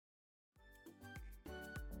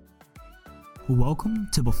Welcome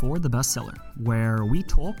to Before the Bestseller, where we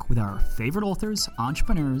talk with our favorite authors,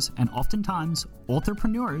 entrepreneurs, and oftentimes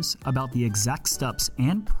authorpreneurs about the exact steps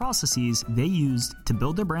and processes they used to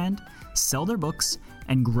build their brand, sell their books,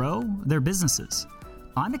 and grow their businesses.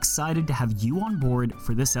 I'm excited to have you on board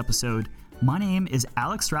for this episode. My name is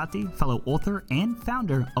Alex Strathi, fellow author and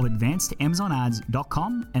founder of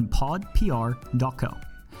AdvancedAmazonAds.com and PodPR.co.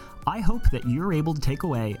 I hope that you're able to take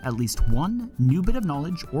away at least one new bit of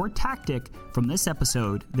knowledge or tactic from this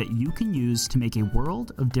episode that you can use to make a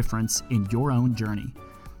world of difference in your own journey.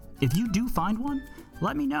 If you do find one,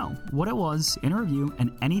 let me know what it was in a review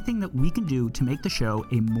and anything that we can do to make the show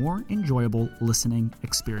a more enjoyable listening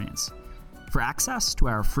experience. For access to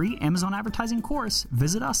our free Amazon advertising course,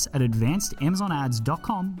 visit us at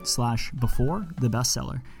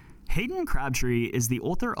advancedamazonAds.com/beforethebestseller. Hayden Crabtree is the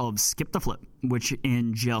author of Skip the Flip, which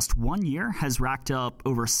in just 1 year has racked up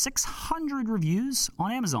over 600 reviews on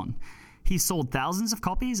Amazon. He sold thousands of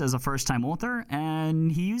copies as a first-time author, and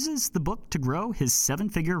he uses the book to grow his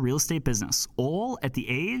 7-figure real estate business, all at the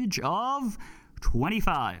age of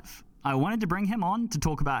 25. I wanted to bring him on to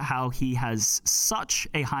talk about how he has such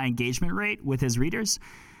a high engagement rate with his readers,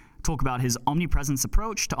 talk about his omnipresence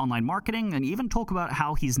approach to online marketing, and even talk about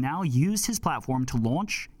how he's now used his platform to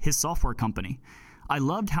launch his software company. I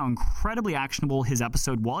loved how incredibly actionable his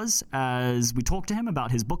episode was as we talked to him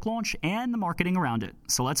about his book launch and the marketing around it.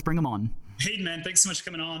 So let's bring him on. Hayden, man, thanks so much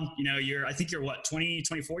for coming on. You know, I think you're what,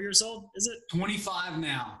 24 years old, is it? 25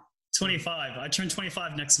 now. 25. I turned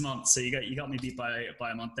 25 next month, so you got me beat by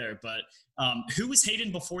a month there. But who was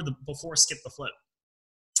Hayden before Skip the Flip?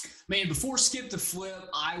 Man, before Skip the Flip,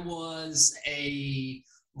 I was a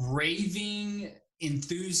raving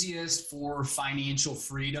enthusiast for financial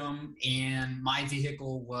freedom, and my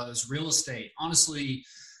vehicle was real estate. Honestly,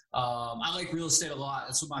 I like real estate a lot.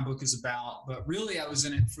 That's what my book is about. But really, I was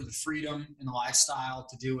in it for the freedom and the lifestyle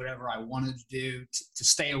to do whatever I wanted to do, to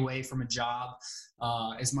stay away from a job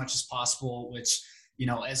as much as possible, which, you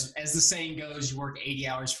know, as the saying goes, you work 80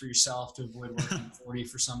 hours for yourself to avoid working 40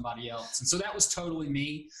 for somebody else. And so that was totally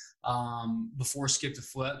me before Skip the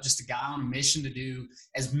Flip, just a guy on a mission to do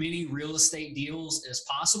as many real estate deals as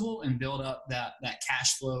possible and build up that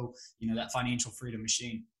cash flow, you know, that financial freedom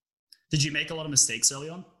machine. Did you make a lot of mistakes early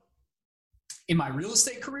on? In my real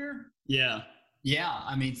estate career? Yeah. Yeah,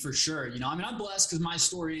 I mean, for sure. You know, I mean, I'm blessed because my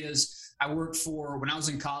story is I worked for, when I was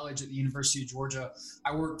in college at the University of Georgia,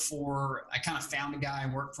 I kind of found a guy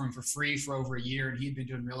and worked for him for free for over a year, and he'd been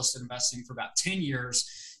doing real estate investing for about 10 years.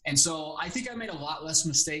 And so I think I made a lot less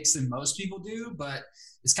mistakes than most people do, but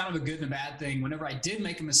it's kind of a good and a bad thing. Whenever I did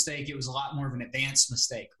make a mistake, it was a lot more of an advanced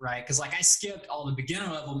mistake, right? Because like I skipped all the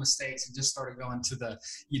beginner level mistakes and just started going to the,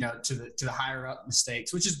 you know, to the higher up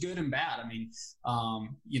mistakes, which is good and bad. I mean,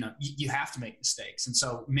 you know, you have to make mistakes. And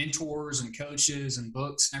so mentors and coaches and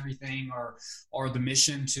books and everything are the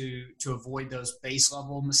mission to avoid those base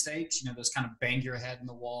level mistakes, you know, those kind of bang your head in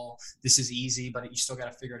the wall. This is easy, but you still got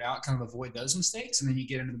to figure it out, kind of avoid those mistakes. And then you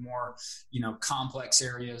get into the more, you know, complex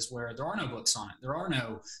areas where there are no books on it. There are no,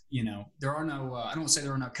 I don't say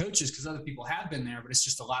there are no coaches because other people have been there, but it's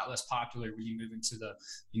just a lot less popular when you move into the,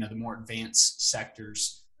 you know, the more advanced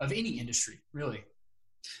sectors of any industry, really.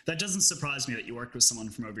 That doesn't surprise me that you worked with someone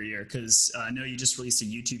from over a year, because I know you just released a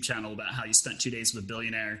YouTube channel about how you spent 2 days with a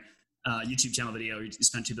billionaire, YouTube channel video. You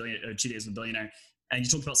spent 2 days with a billionaire. And you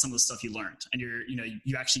talked about some of the stuff you learned, and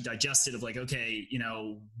you actually digested of like, okay, you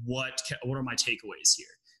know, what are my takeaways here?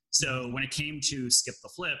 So when it came to Skip the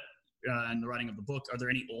Flip, and the writing of the book, are there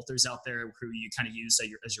any authors out there who you kind of use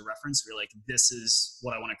as your reference? Where you're like, this is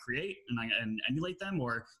what I want to create and emulate them,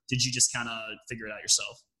 or did you just kind of figure it out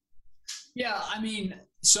yourself? Yeah, I mean,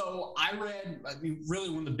 so really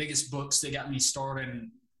one of the biggest books that got me started, and,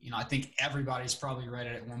 you know, I think everybody's probably read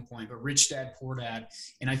it at one point, but Rich Dad, Poor Dad.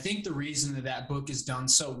 And I think the reason that book is done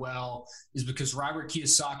so well is because Robert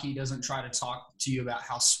Kiyosaki doesn't try to talk to you about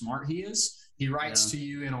how smart he is. He writes to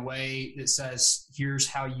you in a way that says, here's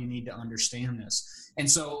how you need to understand this. And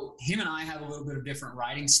so him and I have a little bit of different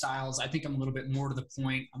writing styles. I think I'm a little bit more to the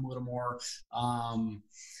point. I'm a little more,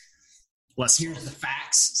 here's the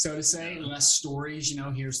facts, so to say, less stories, you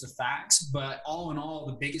know, here's the facts. But all in all,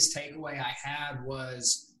 the biggest takeaway I had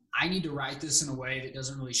was, I need to write this in a way that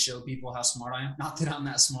doesn't really show people how smart I am. Not that I'm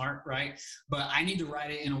that smart, right? But I need to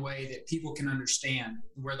write it in a way that people can understand,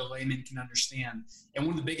 where the layman can understand. And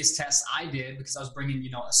one of the biggest tests I did, because I was bringing, you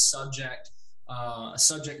know, a subject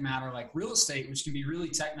matter like real estate, which can be really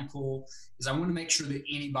technical, is I wanted to make sure that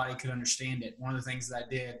anybody could understand it. One of the things that I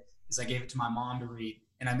did is I gave it to my mom to read,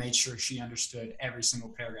 and I made sure she understood every single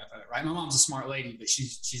paragraph of it, right? My mom's a smart lady, but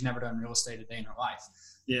she's never done real estate a day in her life.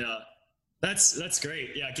 Yeah. That's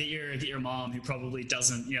great. Yeah, get your mom, who probably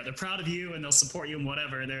doesn't, they're proud of you and they'll support you and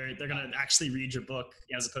whatever. They're gonna actually read your book,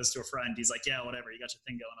 as opposed to a friend. He's like, yeah, whatever, you got your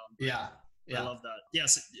thing going on. Yeah. I love that.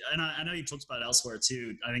 Yes, and I know you talked about it elsewhere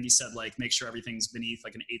too. I think you said like make sure everything's beneath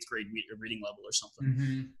like an 8th grade reading level or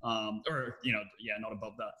something, or not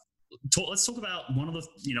above that. Let's talk about one of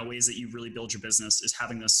the ways that you really build your business is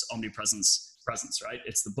having this omnipresence, right?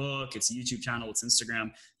 It's the book, it's a YouTube channel, it's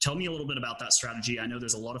Instagram. Tell me a little bit about that strategy. I know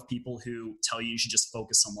there's a lot of people who tell you should just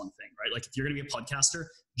focus on one thing, right? Like if you're going to be a podcaster,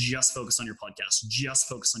 just focus on your podcast, just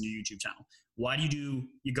focus on your YouTube channel. Why do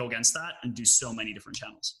you go against that and do so many different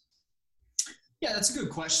channels? Yeah, that's a good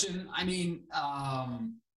question. I mean,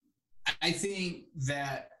 I think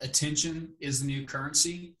that attention is the new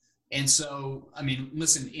currency. And so, I mean,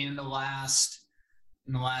 listen, in the last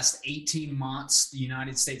 18 months, the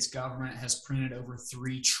United States government has printed over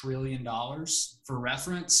 $3 trillion. For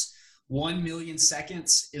reference, 1 million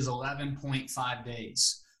seconds is 11.5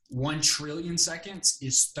 days. 1 trillion seconds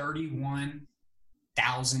is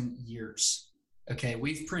 31,000 years. Okay,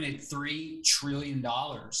 we've printed $3 trillion.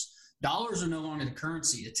 Dollars are no longer the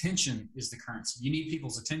currency. Attention is the currency. You need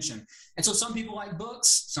people's attention. And so some people like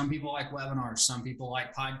books, some people like webinars, some people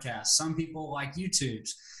like podcasts, some people like YouTubes.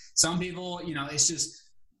 Some people, it's just,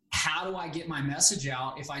 how do I get my message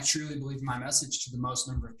out if I truly believe my message to the most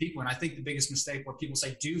number of people? And I think the biggest mistake where people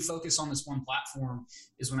say, do focus on this one platform,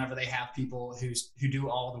 is whenever they have people who do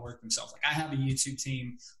all the work themselves. Like I have a YouTube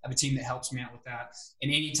team, I have a team that helps me out with that.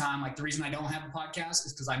 And anytime, like the reason I don't have a podcast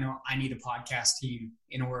is because I know I need a podcast team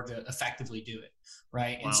in order to effectively do it.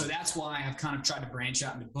 Right. Wow. And so that's why I've kind of tried to branch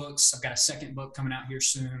out into books. I've got a second book coming out here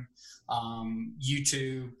soon.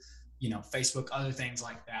 YouTube, Facebook, other things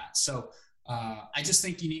like that. So, I just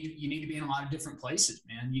think you need to be in a lot of different places,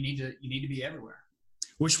 man. You need to be everywhere.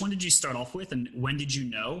 Which one did you start off with, and when did you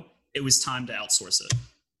know it was time to outsource it?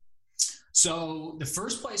 So the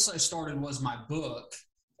first place I started was my book,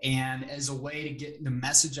 and as a way to get the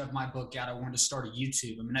message of my book out, I wanted to start a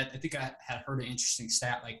YouTube. I mean, I think I had heard an interesting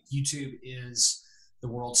stat, like YouTube is the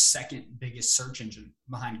world's second biggest search engine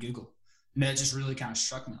behind Google. And that just really kind of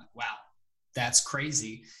struck me, like, wow, that's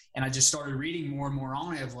crazy. And I just started reading more and more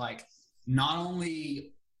on it of like, not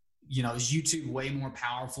only, is YouTube way more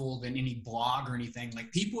powerful than any blog or anything,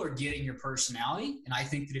 like people are getting your personality. And I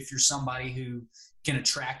think that if you're somebody who can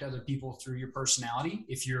attract other people through your personality,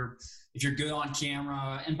 if you're good on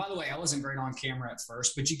camera, and by the way, I wasn't great on camera at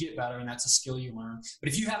first, but you get better and that's a skill you learn. But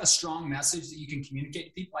if you have a strong message that you can communicate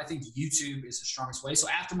to people, I think YouTube is the strongest way. So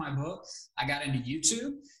after my book, I got into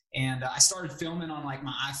YouTube and I started filming on like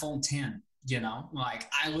my iPhone 10. Like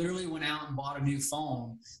I literally went out and bought a new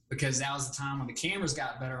phone because that was the time when the cameras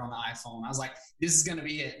got better on the iPhone. I was like, this is going to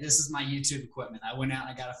be it. This is my YouTube equipment. I went out and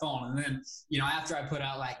I got a phone. And then, after I put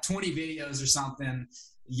out like 20 videos or something,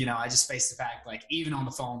 I just faced the fact, like, even on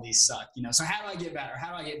the phone, these suck, so how do I get better? How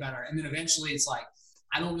do I get better? And then eventually it's like,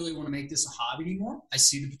 I don't really want to make this a hobby anymore. I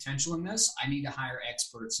see the potential in this. I need to hire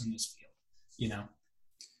experts in this field,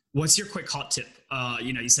 What's your quick hot tip?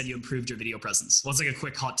 You said you improved your video presence. What's like a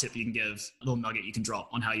quick hot tip you can give, a little nugget you can drop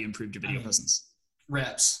on how you improved your video presence?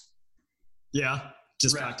 Reps. Yeah.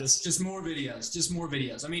 Just reps. Practice. Just more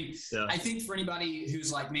videos. I mean, yeah. I think for anybody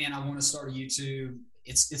who's like, man, I want to start a YouTube,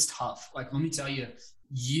 it's tough. Like, let me tell you,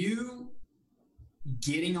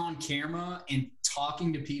 getting on camera and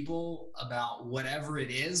talking to people about whatever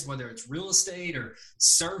it is, whether it's real estate or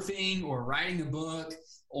surfing or writing a book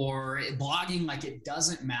or blogging, like it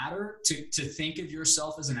doesn't matter. To think of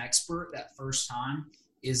yourself as an expert that first time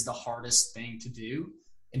is the hardest thing to do.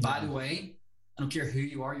 And by the way, I don't care who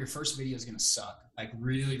you are, your first video is going to suck, like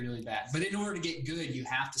really, really bad. But in order to get good, you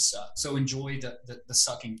have to suck. So enjoy the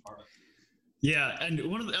sucking part of it. Yeah.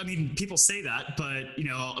 And people say that, but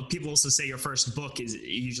people also say your first book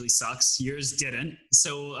usually sucks. Yours didn't.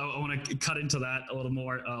 So I want to cut into that a little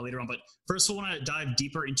more later on. But first we want to dive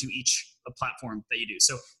deeper into each platform that you do.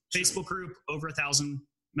 So Facebook group, over 1,000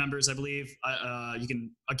 members, I believe. I'll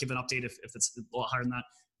give an update if it's a lot higher than that.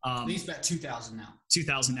 I think it's about 2,000 now.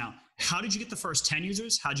 2,000 now. How did you get the first 10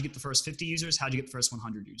 users? How did you get the first 50 users? How did you get the first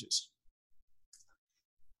 100 users?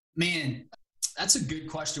 Man, that's a good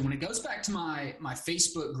question. When it goes back to my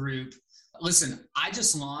Facebook group, listen, I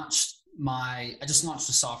just launched the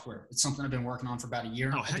software. It's something I've been working on for about a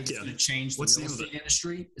year. Oh, I think it's going to change the real estate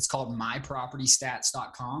industry. It's called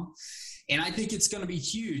mypropertystats.com. And I think it's going to be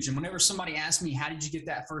huge. And whenever somebody asks me, how did you get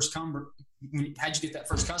that first customer? I'm going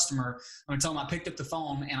to tell them I picked up the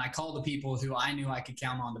phone and I called the people who I knew I could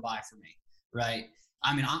count on to buy for me. Right.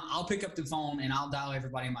 I mean, I'll pick up the phone and I'll dial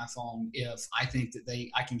everybody on my phone if I think that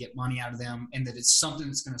I can get money out of them and that it's something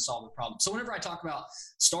that's going to solve the problem. So whenever I talk about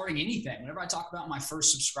starting anything, whenever I talk about my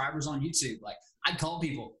first subscribers on YouTube, like I'd call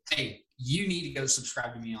people, hey, you need to go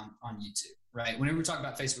subscribe to me on YouTube, right? Whenever we talk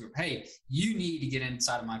about Facebook group, hey, you need to get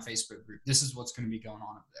inside of my Facebook group. This is what's going to be going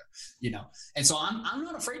on over there, And so I'm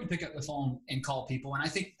not afraid to pick up the phone and call people. And I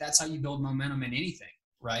think that's how you build momentum in anything,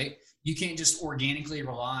 right? You can't just organically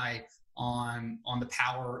rely on the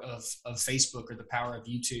power of Facebook or the power of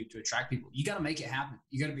YouTube to attract people. You got to make it happen.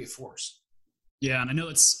 You got to be a force. Yeah, and I know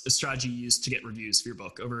it's a strategy you used to get reviews for your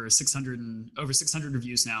book. Over 600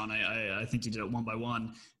 reviews now, and I think you did it one by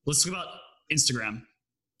one. Let's talk about Instagram.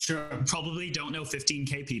 Sure. You probably don't know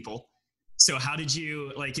 15K people. So how did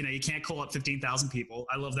you, you can't call up 15,000 people.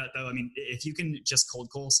 I love that though. I mean, if you can just cold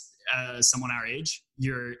call someone our age,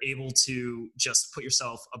 you're able to just put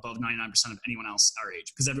yourself above 99% of anyone else our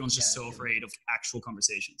age, because everyone's just so afraid of actual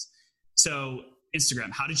conversations. So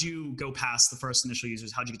Instagram, how did you go past the first initial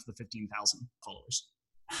users? How did you get to the 15,000 followers?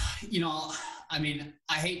 I mean,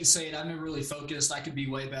 I hate to say it, I've never really focused. I could be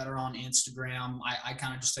way better on Instagram. I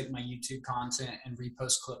kind of just take my YouTube content and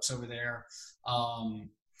repost clips over there.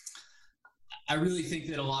 I really think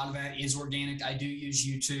that a lot of that is organic. I do use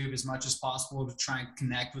YouTube as much as possible to try and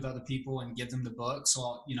connect with other people and give them the book. So,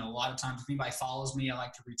 a lot of times if anybody follows me, I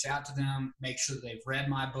like to reach out to them, make sure that they've read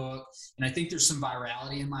my book. And I think there's some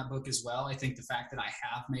virality in my book as well. I think the fact that I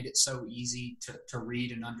have made it so easy to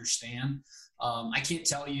read and understand. I can't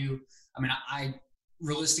tell you, I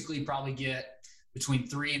realistically probably get between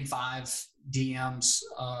 3 and 5 DMs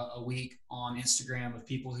a week on Instagram of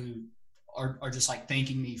people who are just like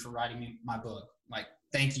thanking me for writing me my book. Like,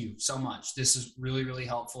 thank you so much. This is really, really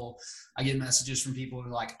helpful. I get messages from people who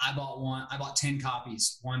are like, I bought 10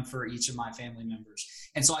 copies, one for each of my family members.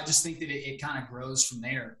 And so I just think that it kind of grows from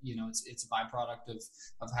there. It's a byproduct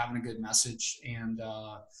of having a good message and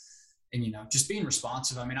just being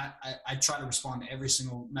responsive. I mean, I try to respond to every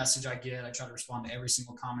single message I get. I try to respond to every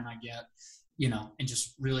single comment I get, and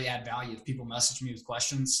just really add value. If people message me with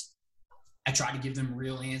questions, I try to give them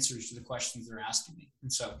real answers to the questions they're asking me.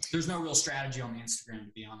 And so there's no real strategy on the Instagram,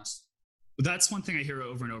 to be honest. That's one thing I hear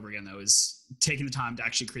over and over again, though, is taking the time to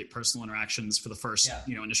actually create personal interactions for the first,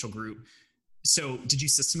 initial group. So did you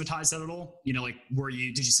systematize that at all? Did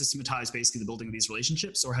you systematize basically the building of these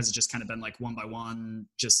relationships, or has it just kind of been like one by one,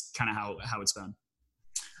 just kind of how it's been?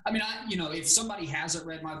 I mean, if somebody hasn't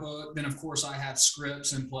read my book, then of course I have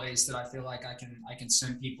scripts in place that I feel like I can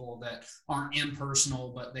send people that aren't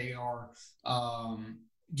impersonal, but they are,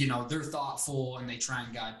 they're thoughtful and they try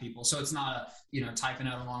and guide people. So it's not typing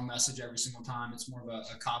out a long message every single time. It's more of a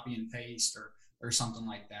copy and paste or something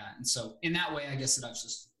like that. And so in that way, I guess that I've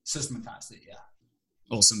just systematized it. Yeah.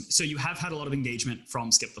 Awesome. So you have had a lot of engagement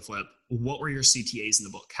from Skip the Flip. What were your CTAs in the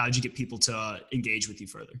book? How did you get people to engage with you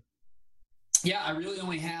further? Yeah, I really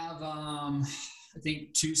only have, I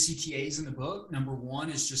think 2 CTAs in the book. Number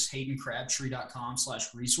one is just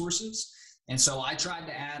HaydenCrabtree.com/resources. And so I tried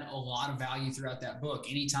to add a lot of value throughout that book.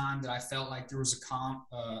 Anytime that I felt like there was a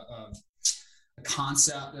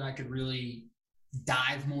concept that I could really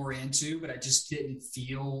dive more into, but I just didn't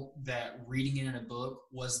feel that reading it in a book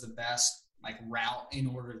was the best route in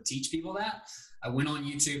order to teach people that, I went on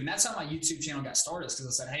YouTube. And that's how my YouTube channel got started, because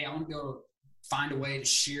I said, hey, I want to go find a way to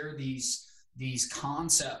share these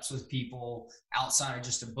concepts with people outside of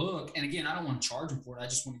just a book. And again, I don't want to charge them for it. I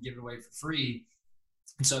just want to give it away for free.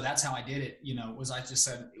 And so that's how I did it, was I just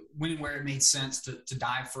said when and where it made sense to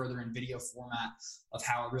dive further in video format of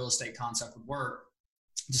how a real estate concept would work.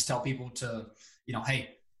 Just tell people to,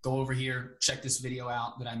 hey, go over here, check this video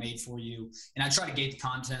out that I made for you. And I try to gate the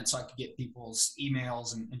content so I could get people's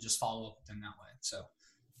emails and just follow up with them that way. So.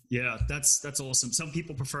 Yeah, that's awesome. Some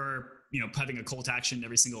people prefer, having a call to action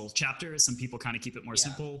every single chapter. Some people kind of keep it more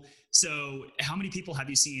simple. So how many people have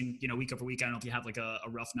you seen, week over week? I don't know if you have a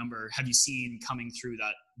rough number. Have you seen coming through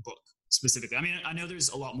that book specifically? I mean, I know there's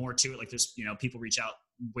a lot more to it. Like there's, people reach out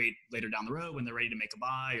way later down the road when they're ready to make a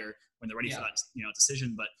buy or when they're ready for that,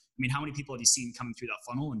 decision. But I mean, how many people have you seen coming through that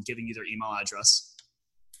funnel and giving you their email address?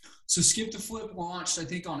 So Skip the Flip launched, I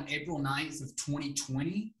think, on April 9th of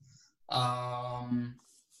 2020.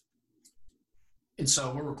 And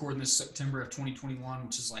so we're recording this September of 2021,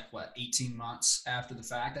 which is 18 months after the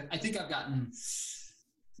fact. I think I've gotten,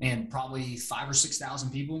 probably 5,000 or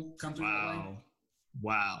 6,000 people come through.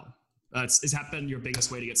 Wow. Has that been your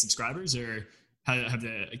biggest way to get subscribers, or have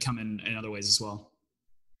they come in other ways as well?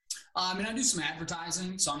 I do some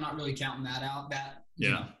advertising, so I'm not really counting that out.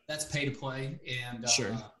 That's pay to play. And,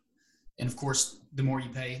 sure. And of course, the more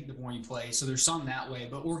you pay, the more you play. So there's some that way,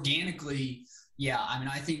 but organically, Yeah, I mean,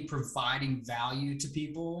 I think providing value to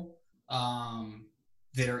people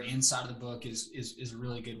that are inside of the book is a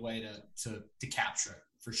really good way to capture it,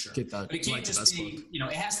 for sure. Get that. But it can't Like just be,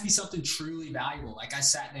 it has to be something truly valuable. Like, I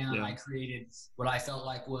sat down and I created what I felt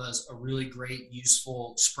like was a really great,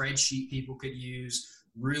 useful spreadsheet people could use,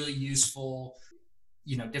 really useful,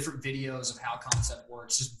 different videos of how concept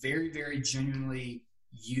works, just very, very genuinely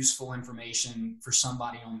useful information for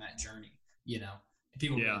somebody on that journey, and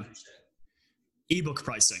people really appreciate it. Ebook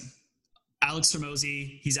pricing. Alex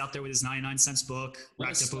Hormozi, he's out there with his 99 cents book,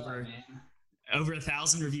 racked up over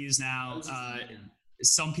 1,000 reviews now.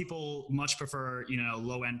 Some people much prefer,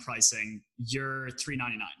 low end pricing. You're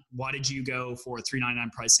 $3.99. Why did you go for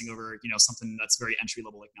 $3.99 pricing over, something that's very entry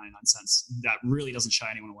level, like 99 cents? That really doesn't shy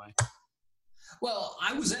anyone away. Well,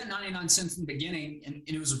 I was at 99 cents in the beginning, and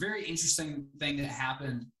it was a very interesting thing that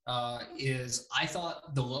happened. Is I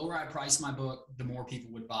thought the lower I priced my book, the more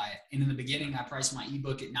people would buy it. And in the beginning, I priced my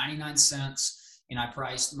ebook at 99 cents, and I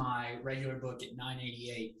priced my regular book at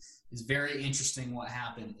 $9.88. It's very interesting what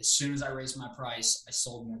happened. As soon as I raised my price, I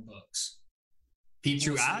sold more books. People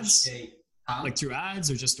through ads? Like through ads,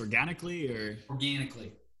 or just organically, or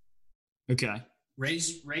organically? Okay.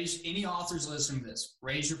 Raise any authors listening to this,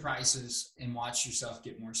 raise your prices and watch yourself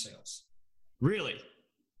get more sales. Really?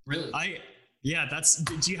 Do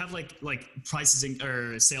you have like prices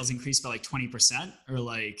or sales increased by like 20% or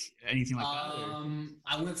like anything like that?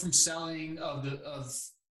 I went from selling of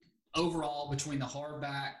overall between the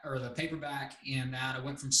hardback or the paperback and that, I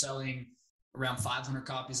went from selling around 500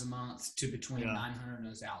 copies a month to between 900 and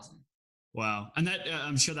 1,000. Wow. And that,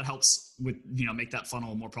 I'm sure that helps with, make that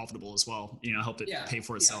funnel more profitable as well, help it pay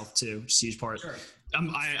for itself too. Just a huge part. Sure.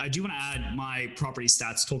 I do want to add my property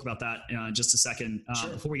stats, talk about that in just a second.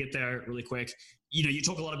 Sure. Before we get there really quick, you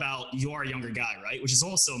talk a lot about you are a younger guy, right? Which is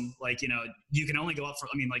awesome. Like, you can only go up for,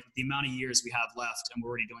 like the amount of years we have left and we're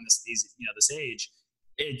already doing this, this age,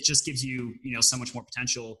 it just gives you, so much more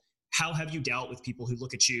potential. How have you dealt with people who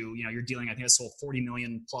look at you, you're dealing, I think I sold 40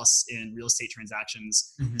 million plus in real estate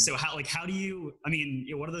transactions. Mm-hmm. So how do you,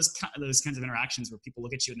 what are those kinds of interactions where people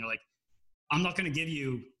look at you and they're like, I'm not going to give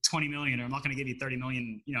you 20 million or I'm not going to give you $30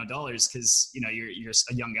 million, dollars because, you're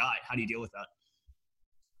a young guy. How do you deal with that?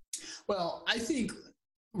 Well, I think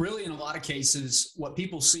really in a lot of cases, what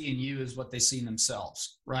people see in you is what they see in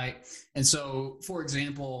themselves. Right. And so, for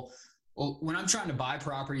example, when I'm trying to buy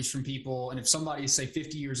properties from people, and if somebody is, say,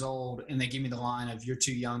 50 years old and they give me the line of you're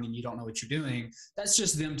too young and you don't know what you're doing, that's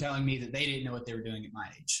just them telling me that they didn't know what they were doing at my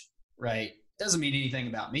age, right? Doesn't mean anything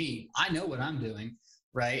about me. I know what I'm doing,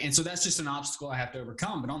 right? And so that's just an obstacle I have to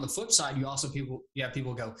overcome. But on the flip side, you have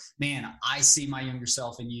people go, man, I see my younger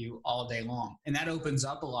self in you all day long. And that opens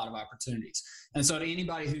up a lot of opportunities. And so to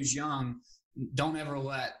anybody who's young, don't ever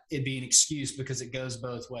let it be an excuse, because it goes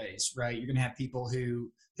both ways, right? You're going to have people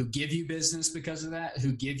who give you business because of that,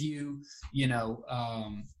 who give you,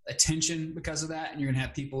 attention because of that. And you're going to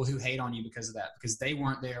have people who hate on you because of that, because they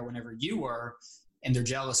weren't there whenever you were, and they're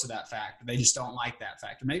jealous of that fact. They just don't like that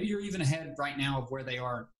fact. Or maybe you're even ahead right now of where they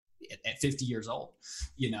are at 50 years old,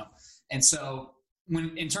 And so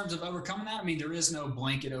in terms of overcoming that, there is no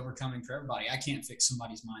blanket overcoming for everybody. I can't fix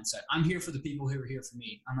somebody's mindset. I'm here for the people who are here for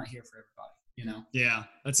me. I'm not here for everybody. Yeah,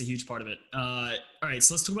 that's a huge part of it. All right,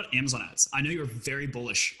 so let's talk about Amazon ads. I know you're very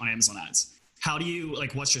bullish on Amazon ads. How do you,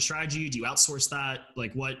 what's your strategy? Do you outsource that?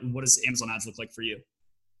 What does Amazon ads look like for you?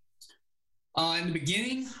 In the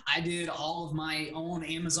beginning, I did all of my own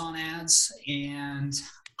Amazon ads, and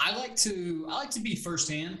I like to be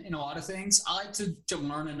firsthand in a lot of things. I like to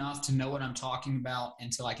learn enough to know what I'm talking about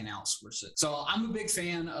until I can outsource it. So I'm a big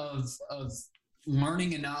fan of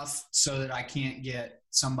learning enough so that I can't get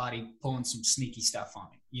somebody pulling some sneaky stuff on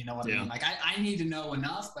me. You know what I mean? I need to know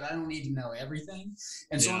enough, but I don't need to know everything.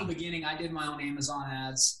 And so in the beginning, I did my own Amazon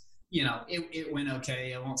ads. It went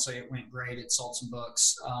okay. I won't say it went great. It sold some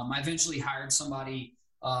books. I eventually hired somebody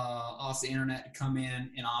off the internet to come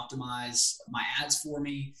in and optimize my ads for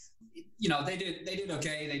me. They did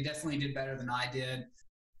okay. They definitely did better than I did.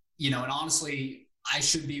 And honestly, I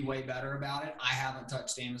should be way better about it. I haven't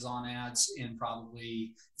touched Amazon ads in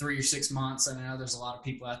probably 3 or 6 months. And I know there's a lot of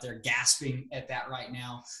people out there gasping at that right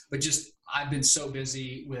now, but I've been so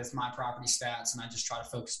busy with my property stats, and I just try to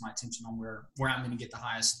focus my attention on where I'm going to get the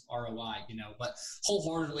highest ROI, but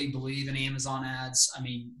wholeheartedly believe in Amazon ads.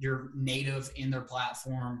 You're native in their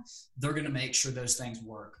platform. They're going to make sure those things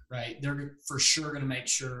work, right? They're for sure going to make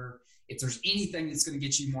sure if there's anything that's going to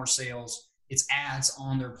get you more sales, it's ads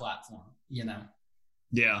on their platform,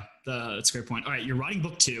 Yeah, that's a great point. All right, you're writing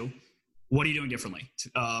book 2. What are you doing differently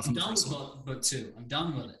I'm done with book 2. I'm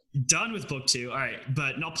done with it. Done with book 2. All right,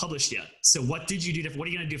 but not published yet. So what did you do? What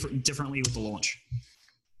are you going to do differently with the launch?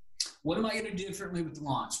 What am I going to do differently with the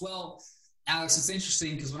launch? Well, Alex, it's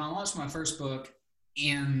interesting because when I launched my first book,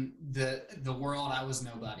 in the world, I was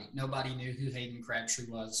nobody. Nobody knew who Hayden Crabtree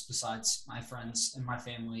was besides my friends and my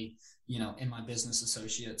family, and my business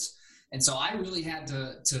associates. And so I really had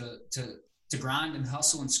to grind and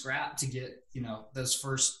hustle and scrap to get, those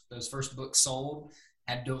first books sold.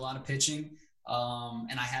 Had to do a lot of pitching.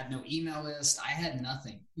 And I had no email list. I had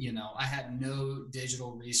nothing, I had no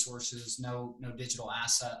digital resources, no digital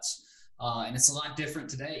assets. And it's a lot different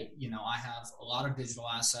today. I have a lot of digital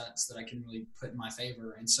assets that I can really put in my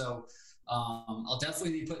favor. And so I'll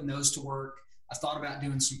definitely be putting those to work. I've thought about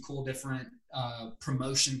doing some cool different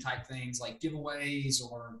promotion type things like giveaways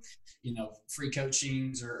or, free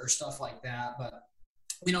coachings or stuff like that. But,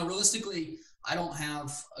 realistically, I don't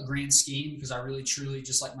have a grand scheme because I really truly,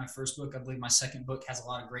 just like my first book, I believe my second book has a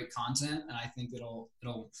lot of great content, and I think it'll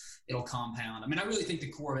compound. I mean, I really think the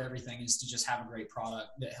core of everything is to just have a great product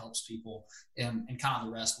that helps people, and kind of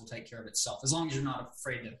the rest will take care of itself, as long as you're not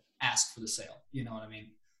afraid to ask for the sale. You know what I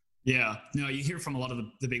mean? Yeah, no, you hear from a lot of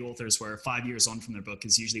the big authors where 5 years on from their book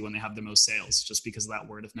is usually when they have the most sales, just because of that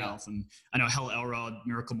word of mouth. And I know Hal Elrod,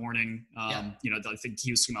 Miracle Morning, I think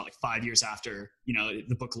he was talking about like 5 years after,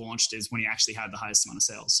 the book launched is when he actually had the highest amount of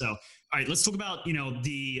sales. So, all right, let's talk about, and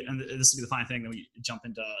this will be the final thing, then we jump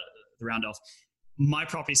into the round off.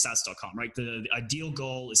 MyPropertyStats.com, right? The ideal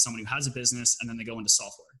goal is someone who has a business and then they go into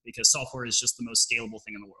software, because software is just the most scalable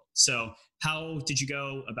thing in the world. So how did you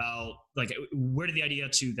go about, where did the idea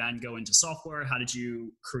to then go into software? How did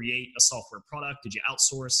you create a software product? Did you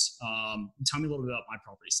outsource? Tell me a little bit about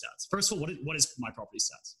MyPropertyStats. First of all, what is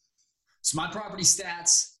MyPropertyStats? So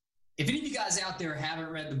MyPropertyStats, if any of you guys out there haven't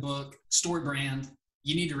read the book, StoryBrand,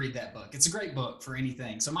 you need to read that book. It's a great book for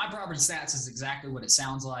anything. So MyPropertyStats is exactly what it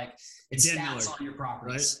sounds like. It's stats on your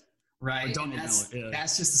properties, right?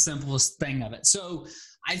 That's just the simplest thing of it. So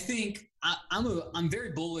I think I'm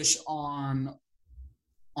very bullish on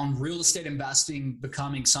real estate investing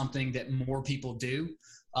becoming something that more people do.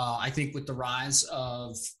 I think with the rise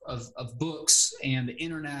of books and the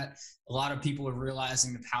internet, a lot of people are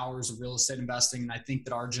realizing the powers of real estate investing. And I think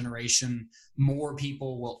that our generation, more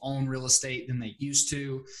people will own real estate than they used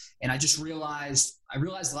to. And I realized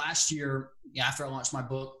last year, after I launched my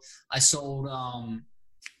book, I sold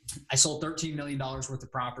 $13 million worth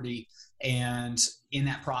of property. And in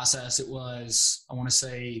that process, it was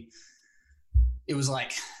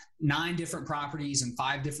like 9 different properties in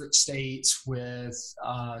 5 different states with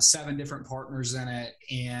 7 different partners in it.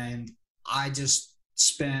 And I just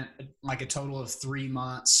spent like a total of 3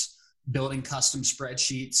 months building custom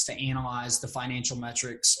spreadsheets to analyze the financial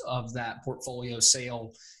metrics of that portfolio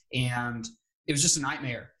sale. And it was just a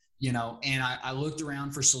nightmare, and I looked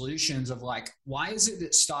around for solutions of why is it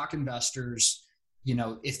that stock investors,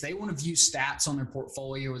 if they want to view stats on their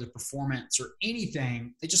portfolio or their performance or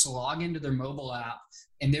anything, they just log into their mobile app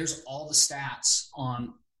and there's all the stats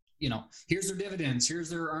on, here's their dividends, here's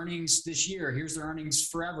their earnings this year, here's their earnings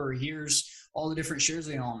forever, here's all the different shares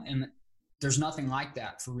they own. And there's nothing like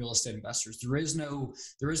that for real estate investors. There is no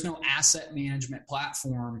asset management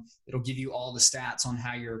platform that'll give you all the stats on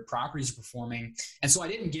how your properties are performing. And so I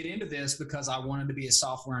didn't get into this because I wanted to be a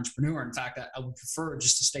software entrepreneur. In fact, I would prefer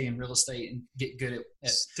just to stay in real estate and get good at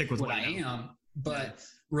stick with what I am. But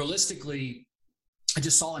realistically, I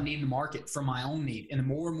just saw a need in the market from my own need. And the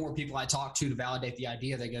more and more people I talk to validate the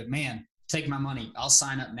idea, they go, man, take my money. I'll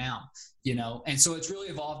sign up now, And so it's really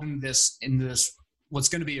evolved into this what's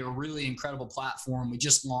going to be a really incredible platform. We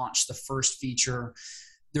just launched the first feature.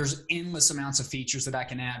 There's endless amounts of features that I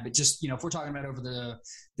can add, but just, if we're talking about over the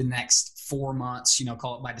next 4 months,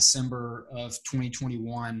 call it by December of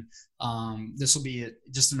 2021, this will be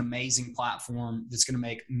just an amazing platform that's going to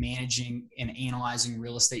make managing and analyzing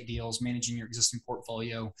real estate deals, managing your existing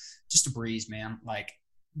portfolio, just a breeze, man.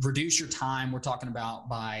 Reduce your time. We're talking about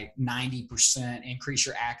by 90%, increase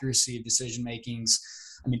your accuracy of decision makings.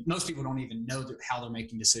 I mean, most people don't even know how they're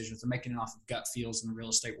making decisions. They're making it off of gut feels in the real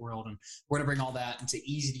estate world. And we're going to bring all that into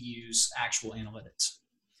easy to use actual analytics.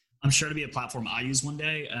 I'm sure to be a platform I use one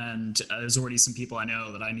day. And there's already some people I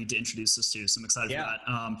know that I need to introduce this to. So I'm excited for that.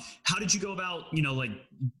 How did you go about,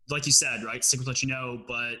 like you said, right? Stick with what you know,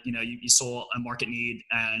 but you saw a market need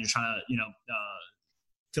and you're trying to,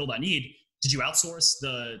 fill that need. Did you outsource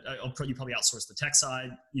you probably outsourced the tech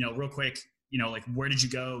side, real quick, where did you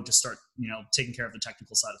go to start, taking care of the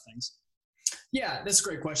technical side of things? Yeah, that's a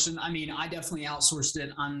great question. I mean, I definitely outsourced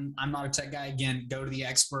it. I'm not a tech guy. Again, go to the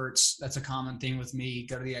experts. That's a common thing with me.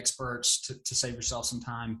 Go to the experts to save yourself some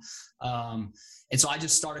time. And so I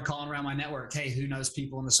just started calling around my network. Hey, who knows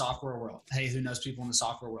people in the software world? Hey, who knows people in the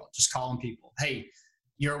software world? Just calling people. Hey,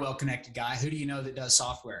 you're a well-connected guy. Who do you know that does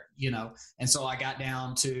software? And so I got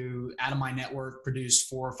down to, out of my network, produce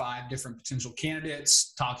 4 or 5 different potential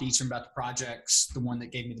candidates, talk to each of them about the projects. The one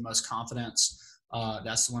that gave me the most confidence,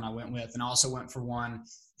 that's the one I went with. And I also went for one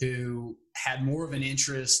who had more of an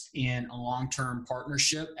interest in a long-term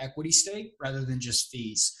partnership equity stake rather than just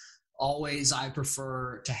fees. Always, I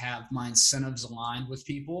prefer to have my incentives aligned with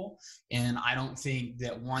people. And I don't think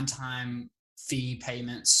that one-time fee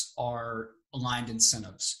payments are aligned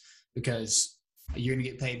incentives, because you're going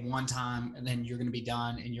to get paid one time and then you're going to be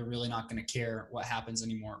done and you're really not going to care what happens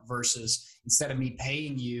anymore, versus instead of me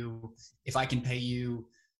paying you, if I can pay you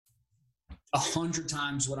 100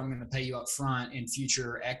 times what I'm going to pay you up front in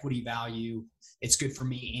future equity value, it's good for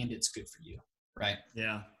me and it's good for you. Right.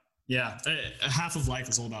 Yeah. Half of life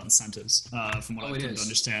is all about incentives, from what I've come to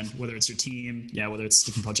understand, whether it's your team, whether it's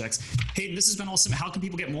different projects. Hayden, this has been awesome. How can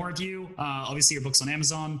people get more of you? Obviously your book's on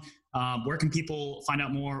Amazon. Where can people find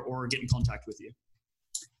out more or get in contact with you?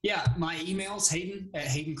 Yeah, my email's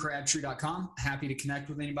hayden@haydencrabtree.com. Happy to connect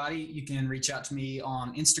with anybody. You can reach out to me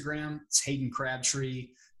on Instagram. It's Hayden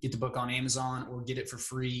Crabtree. Get the book on Amazon or get it for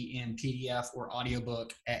free in PDF or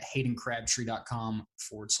audiobook at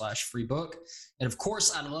haydencrabtree.com/free book. And of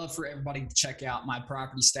course, I'd love for everybody to check out my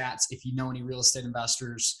property stats. If you know any real estate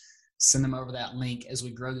investors, send them over that link as we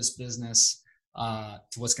grow this business to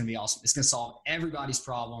what's going to be awesome. It's going to solve everybody's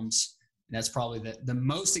problems. And that's probably the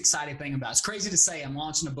most exciting thing about it. It's crazy to say I'm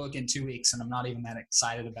launching a book in 2 weeks and I'm not even that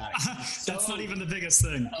excited about it. That's not even the biggest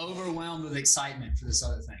thing. Overwhelmed with excitement for this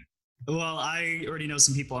other thing. Well, I already know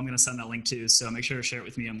some people I'm going to send that link to, so make sure to share it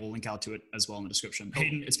with me and we'll link out to it as well in the description. Cool.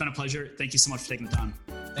 Hayden, it's been a pleasure. Thank you so much for taking the time.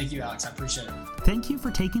 Thank you, Alex. I appreciate it. Thank you for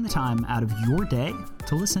taking the time out of your day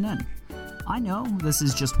to listen in. I know this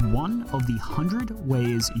is just one of the 100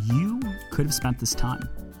 ways you could have spent this time.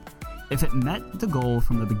 If it met the goal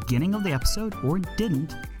from the beginning of the episode or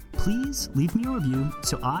didn't, please leave me a review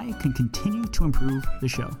so I can continue to improve the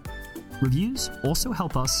show. Reviews also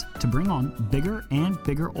help us to bring on bigger and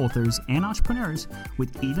bigger authors and entrepreneurs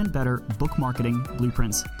with even better book marketing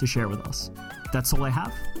blueprints to share with us. That's all I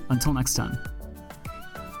have. Until next time.